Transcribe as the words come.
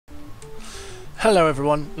Hello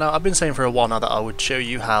everyone. Now I've been saying for a while now that I would show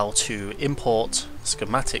you how to import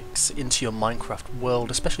schematics into your Minecraft world,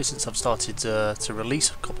 especially since I've started to release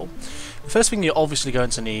a couple. The first thing you're obviously going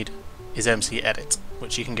to need is MCEdit,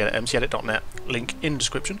 which you can get at mcedit.net, link in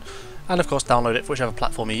description, and of course download it for whichever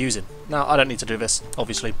platform you're using. Now I don't need to do this,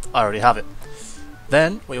 obviously I already have it.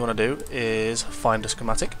 Then what you want to do is find a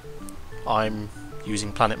schematic. I'm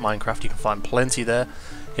using Planet Minecraft, you can find plenty there.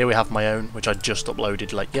 Here we have my own, which I just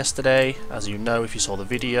uploaded like yesterday, as you know if you saw the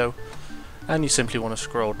video. And you simply want to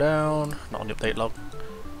scroll down, not on the update log,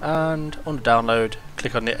 and under download,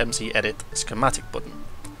 click on the MCEdit schematic button.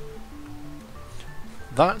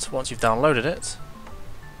 That, once you've downloaded it,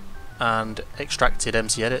 and extracted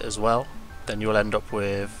MCEdit as well, then you'll end up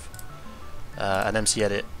with an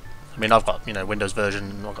MCEdit. I mean, I've got Windows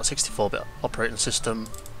version, I've got 64-bit operating system,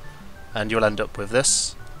 and you'll end up with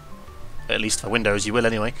this. At least for Windows you will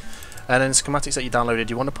anyway. And then schematics that you downloaded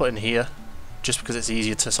you want to put in here, just because it's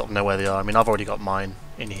easier to sort of know where they are. I mean, I've already got mine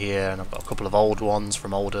in here, and I've got a couple of old ones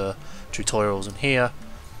from older tutorials in here.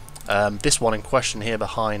 This one in question here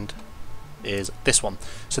behind is this one.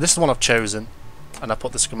 So this is the one I've chosen, and I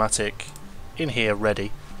put the schematic in here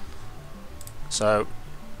ready. So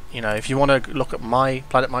if you want to look at my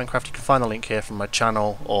Planet Minecraft, you can find the link here from my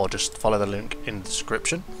channel, or just follow the link in the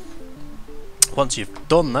description. Once you've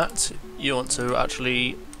done that, you want to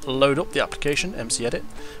actually load up the application, MCEdit,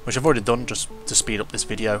 which I've already done just to speed up this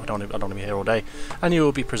video. I don't want to be here all day. And you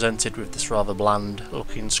will be presented with this rather bland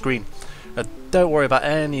looking screen. Now, don't worry about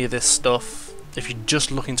any of this stuff. If you're just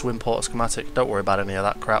looking to import a schematic, don't worry about any of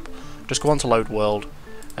that crap. Just go on to load world,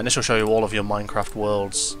 and this will show you all of your Minecraft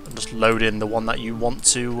worlds, and just load in the one that you want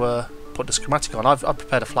to put the schematic on. I've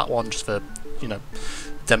prepared a flat one just for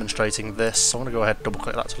demonstrating this, so I'm going to go ahead and double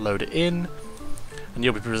click that to load it in. And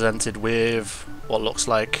you'll be presented with what looks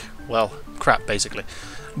like, well, crap basically,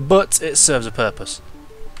 but it serves a purpose.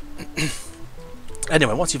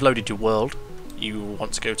 Anyway, once you've loaded your world, you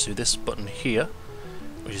want to go to this button here,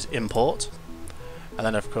 which is import, and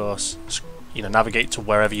then of course navigate to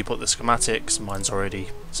wherever you put the schematics. Mine's already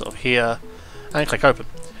sort of here, and click open,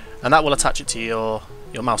 and that will attach it to your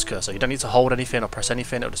mouse cursor. You don't need to hold anything or press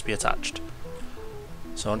anything, it'll just be attached.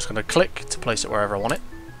 So I'm just going to click to place it wherever I want it.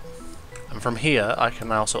 And from here I can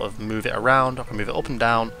now sort of move it around. I can move it up and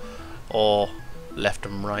down, or left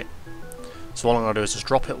and right. So all I'm going to do is just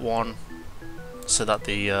drop it one, so that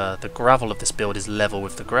the gravel of this build is level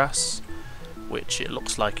with the grass, which it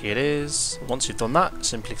looks like it is. Once you've done that,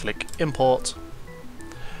 simply click import,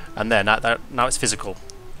 and then now it's physical.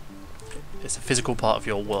 It's a physical part of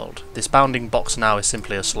your world. This bounding box now is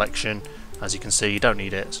simply a selection. As you can see, you don't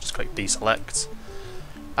need it, so just click deselect.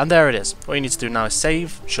 And there it is. What you need to do now is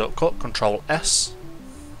save, shortcut, Control S,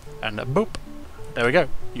 and boop. There we go.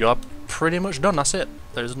 You are pretty much done. That's it.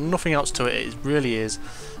 There's nothing else to it. It really is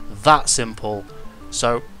that simple.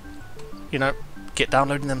 So, get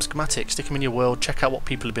downloading them schematics, stick them in your world, check out what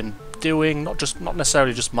people have been doing. Not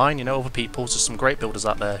necessarily just mine. Other people's. There's some great builders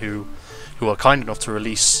out there who are kind enough to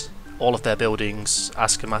release all of their buildings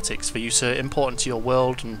as schematics for you to import into your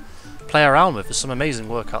world and play around with. There's some amazing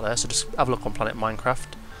work out there. So just have a look on Planet Minecraft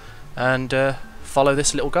and follow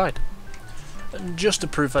this little guide. And just to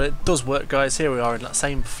prove that it does work, guys, here we are in that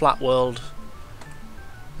same flat world,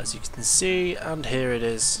 as you can see, and here it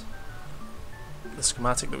is, the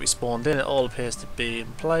schematic that we spawned in. It all appears to be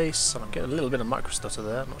in place, and I'm getting a little bit of micro stutter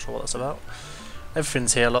there, I'm not sure what that's about.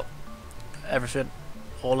 Everything's here, look, everything,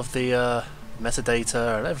 all of the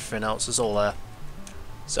metadata and everything else is all there.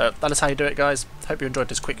 So that is how you do it, guys. Hope you enjoyed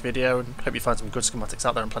this quick video, and hope you find some good schematics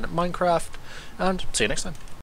out there in Planet Minecraft, and see you next time.